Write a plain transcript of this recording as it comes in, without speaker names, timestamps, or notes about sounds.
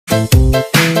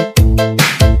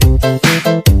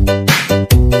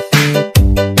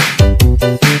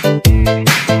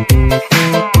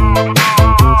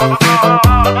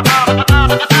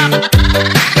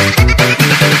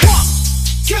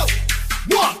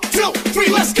three,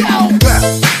 let's go. Clap,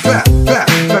 clap, clap,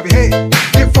 clap your hands.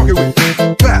 Get funky with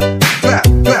it. Clap, clap,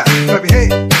 clap, clap your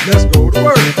hands. Let's go to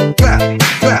work. Clap,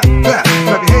 clap, clap,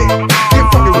 clap your hands. Get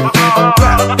funky with it. Clap,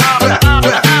 clap,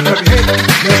 clap, clap your hands.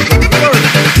 Let's go to work.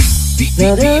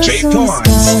 DJ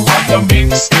Torrance on the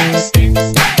mix.